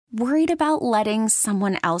Worried about letting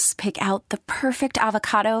someone else pick out the perfect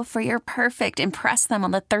avocado for your perfect impress them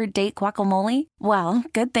on the third date guacamole? Well,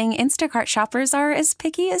 good thing Instacart shoppers are as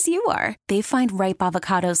picky as you are. They find ripe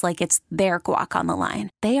avocados like it's their guac on the line.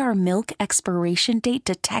 They are milk expiration date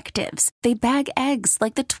detectives. They bag eggs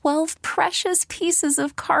like the 12 precious pieces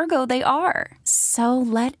of cargo they are. So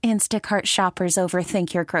let Instacart shoppers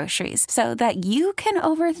overthink your groceries so that you can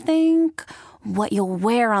overthink what you'll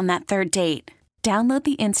wear on that third date. Download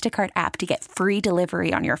the Instacart app to get free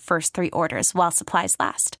delivery on your first 3 orders while supplies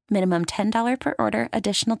last. Minimum $10 per order.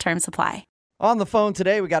 Additional terms apply. On the phone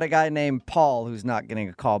today, we got a guy named Paul who's not getting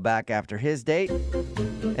a call back after his date.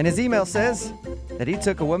 And his email says that he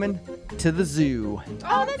took a woman to the zoo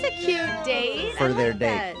Oh, that's a cute date. for I their like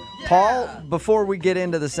date. that. Paul, before we get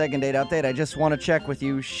into the second date update, I just want to check with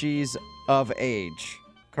you. She's of age,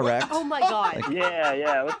 correct? Oh my God.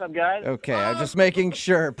 Yeah. What's up, guys? Okay, I'm just making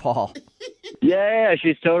sure, Paul. Yeah,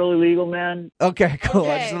 she's totally legal, man. Okay, cool.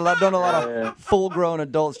 I Okay. just don't know a lot Yeah. of full-grown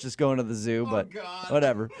adults just going to the zoo, but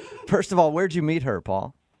whatever. First of all, where'd you meet her,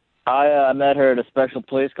 Paul? I met her at a special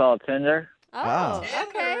place called Tinder. Oh,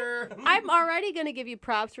 okay. I'm already going to give you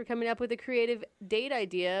props for coming up with a creative date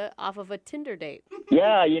idea off of a Tinder date.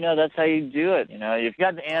 Yeah, that's how you do it. You've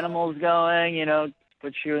got the animals going,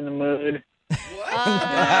 puts you in the mood.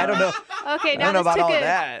 I don't know. Okay, I now don't know this about all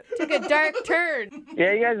that. took a dark turn.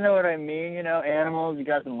 Yeah, you guys know what I mean. Animals. You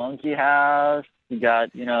got the monkey house. You got,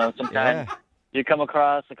 sometimes you come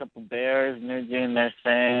across a couple bears and they're doing their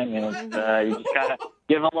thing, and you just kind of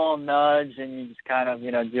give them a little nudge and you just kind of,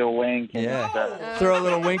 do a wink. And Yeah. Throw a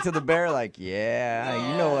little wink to the bear like, yeah,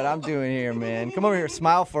 you know what I'm doing here, man. Come over here,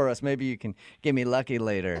 smile for us. Maybe you can get me lucky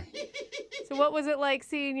later. So what was it like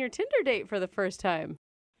seeing your Tinder date for the first time?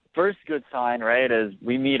 First good sign, right, is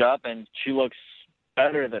we meet up and she looks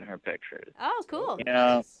better than her pictures. Oh, cool.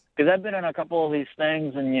 Because I've been in a couple of these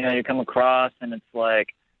things and, you come across and it's like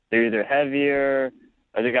they're either heavier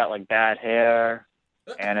or they got like bad hair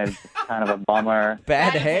and it's kind of a bummer.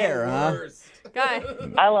 Bad hair, huh? Guy.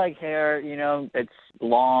 I like hair, it's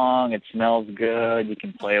long, it smells good, you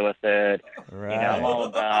can play with it. Right. I'm all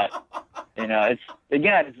about,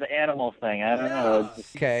 it's the animal thing. I don't know.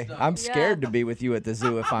 It's just, Okay, I'm scared to be with you at the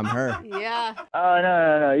zoo if I'm her. Yeah. oh,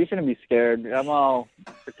 no. You shouldn't be scared. It's all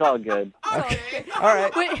good. Okay. All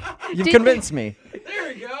right. Wait, You've did- convinced me.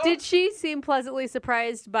 Did she seem pleasantly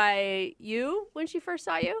surprised by you when she first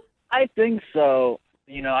saw you? I think so.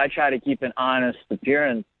 I try to keep an honest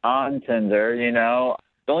appearance on Tinder, The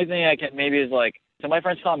only thing I can maybe is so my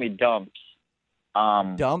friends call me Dumps.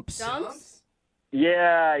 Dumps? Dumps?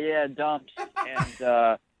 Yeah, Dumps.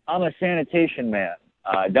 And I'm a sanitation man.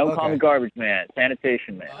 Don't call Okay. me garbage man.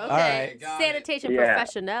 Sanitation man. Okay. All right. Sanitation Yeah.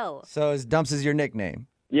 professional. So Dumps is your nickname?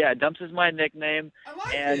 Yeah, Dumps is my nickname.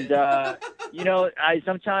 And I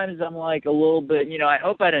sometimes I'm like a little bit, I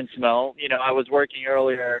hope I didn't smell. I was working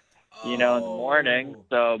earlier, in the morning.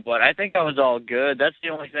 So, but I think I was all good. That's the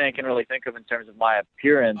only thing I can really think of in terms of my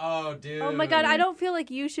appearance. Oh, dude. Oh my God, I don't feel like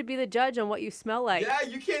you should be the judge on what you smell like. Yeah,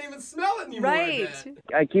 you can't even smell it anymore. Right. man.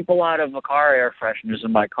 I keep a lot of car air fresheners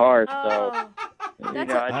in my car, so Oh, that's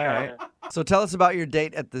I All try right. to. So tell us about your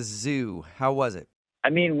date at the zoo. How was it? I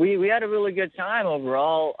mean, we had a really good time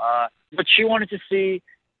overall. What she wanted to see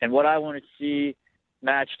and what I wanted to see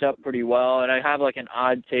matched up pretty well. And I have like an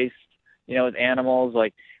odd taste, with animals.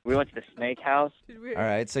 Like we went to the snake house. All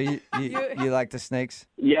right, so you like the snakes?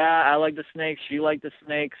 Yeah, I like the snakes. She liked the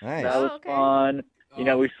snakes. Nice. That was Oh, okay. fun.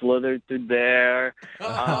 We slithered through there.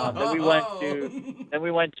 Oh. Then we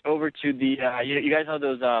went over to the. You guys know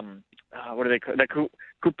those what are they called? The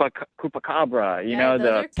Chupacabra. those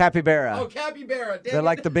are- Capybara. Oh, capybara. Dang They're it.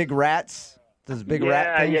 like the big rats. Those big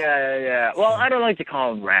rat things. Yeah. Well, I don't like to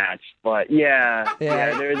call them rats, but yeah.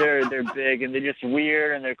 Yeah. They're big and they're just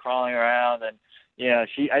weird and they're crawling around and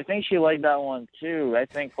I think she liked that one too. I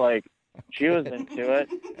think she was into it.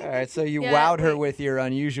 All right, so you Yeah, wowed her wait. with your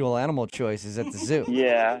unusual animal choices at the zoo.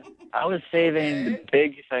 Yeah, I was saving the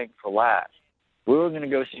big thing for last. We were gonna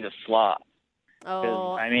go see the sloth. 'Cause,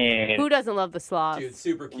 Oh, I mean, who doesn't love the sloth? Dude,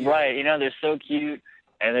 super cute. right? They're so cute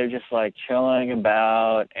and they're just chilling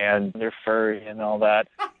about and they're furry and all that.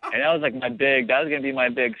 And that was that was gonna be my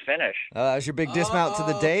big finish. That was your big dismount to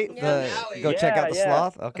the date? Yeah. Go check out the Yeah.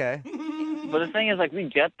 sloth? Okay. But the thing is, we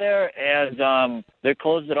get there and they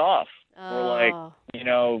closed it off Oh.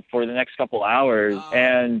 for the next couple hours. Oh.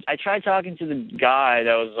 And I tried talking to the guy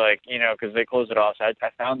that was because they closed it off. So I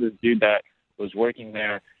found this dude that was working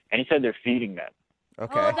there, and he said they're feeding them.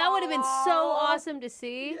 Okay. Oh, that would have been so awesome to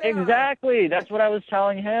see. Exactly. That's what I was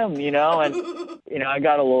telling him, and, I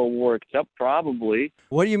got a little worked up probably.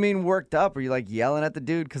 What do you mean worked up? Are you like yelling at the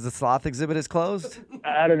dude because the sloth exhibit is closed?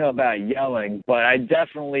 I don't know about yelling, but I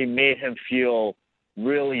definitely made him feel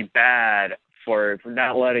really bad for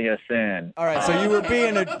not letting us in. All right, so you were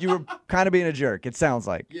kind of being a jerk, it sounds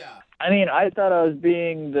like. Yeah. I mean, I thought I was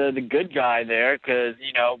being the good guy there because,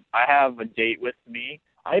 I have a date with me.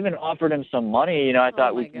 I even offered him some money. I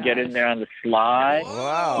thought we could get in there on the sly.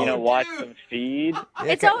 Wow. Watch some feed.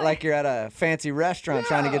 It's like you're at a fancy restaurant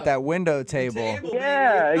trying to get that window table.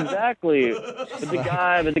 Yeah, exactly. But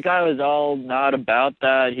the guy was all not about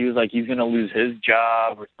that. He was like, he's gonna lose his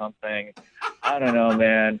job or something. I don't know,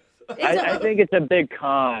 man. I think it's a big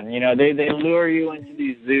con. They lure you into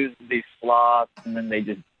these zoos, these sloths, and then they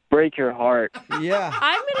just break your heart. Yeah.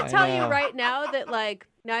 I'm going to tell you know. right now that,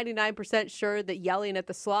 99% sure that yelling at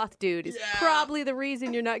the sloth dude is probably the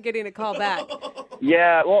reason you're not getting a call back.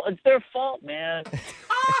 Yeah, well, it's their fault, man.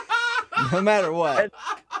 No matter what.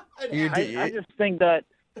 I just think that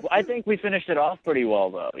I think we finished it off pretty well,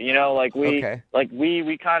 though. Okay.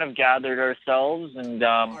 We kind of gathered ourselves, and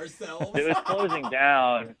it was closing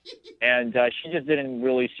down, and she just didn't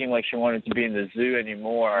really seem like she wanted to be in the zoo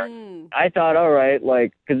anymore. I thought, all right,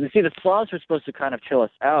 because the sloths were supposed to kind of chill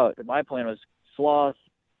us out. My plan was sloths,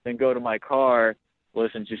 then go to my car,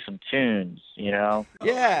 listen to some tunes,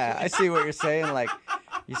 Yeah, I see what you're saying.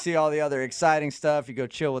 You see all the other exciting stuff. You go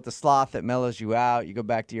chill with the sloth that mellows you out. You go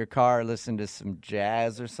back to your car, listen to some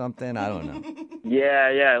jazz or something. I don't know.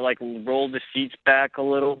 Yeah, roll the seats back a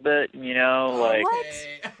little bit, What?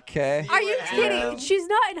 Okay. Are you kidding? She's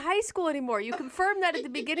not in high school anymore. You confirmed that at the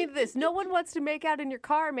beginning of this. No one wants to make out in your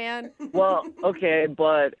car, man. Well, okay,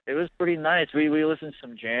 but it was pretty nice. We listened to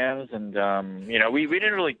some jams, and we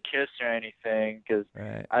didn't really kiss or anything because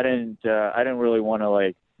Right. I didn't really want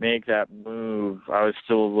to make that move. I was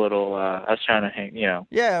still a little. I was trying to hang.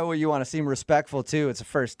 Yeah, well, you want to seem respectful, too. It's a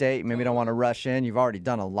first date. Maybe don't want to rush in. You've already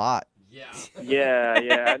done a lot. Yeah.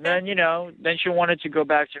 Yeah. And then then she wanted to go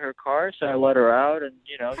back to her car, so I let her out, and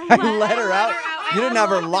You let her out? You didn't have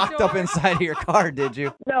her locked up inside of your car, did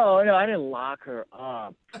you? No, I didn't lock her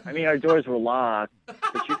up. I mean, our doors were locked,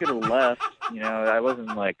 but she could have left. I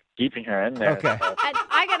wasn't keeping her in there. Okay. And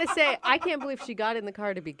I got to say, I can't believe she got in the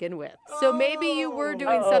car to begin with. So maybe you were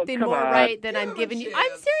doing something come more on. right than I'm giving you. I'm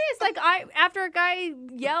serious. After a guy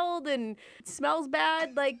yelled and smells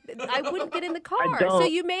bad, I wouldn't get in the car. don't. So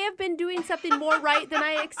you may have been doing something more right than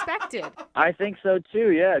I expected. I think so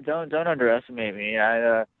too. Yeah, don't underestimate me.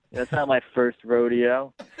 That's not my first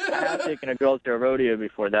rodeo. I have taken a girl to a rodeo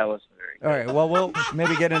before. That wasn't very good. All right, well, we'll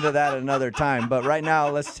maybe get into that another time. But right now,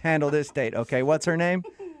 let's handle this date, okay? What's her name?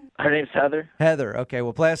 Her name's Heather. Heather. Okay,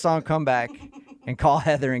 we'll play a song, come back, and call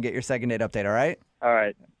Heather and get your second date update, all right? All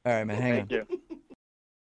right. All right, man, hang on. Thank you.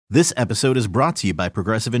 This episode is brought to you by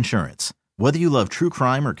Progressive Insurance. Whether you love true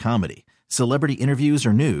crime or comedy, celebrity interviews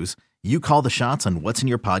or news, you call the shots on what's in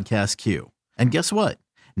your podcast queue. And guess what?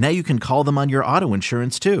 Now you can call them on your auto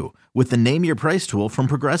insurance too with the Name Your Price tool from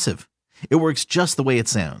Progressive. It works just the way it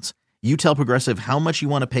sounds. You tell Progressive how much you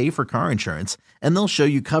want to pay for car insurance, and they'll show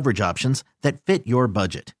you coverage options that fit your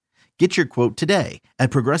budget. Get your quote today at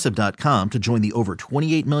Progressive.com to join the over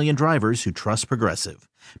 28 million drivers who trust Progressive.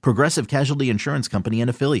 Progressive Casualty Insurance Company and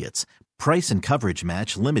Affiliates. Price and coverage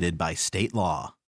match limited by state law.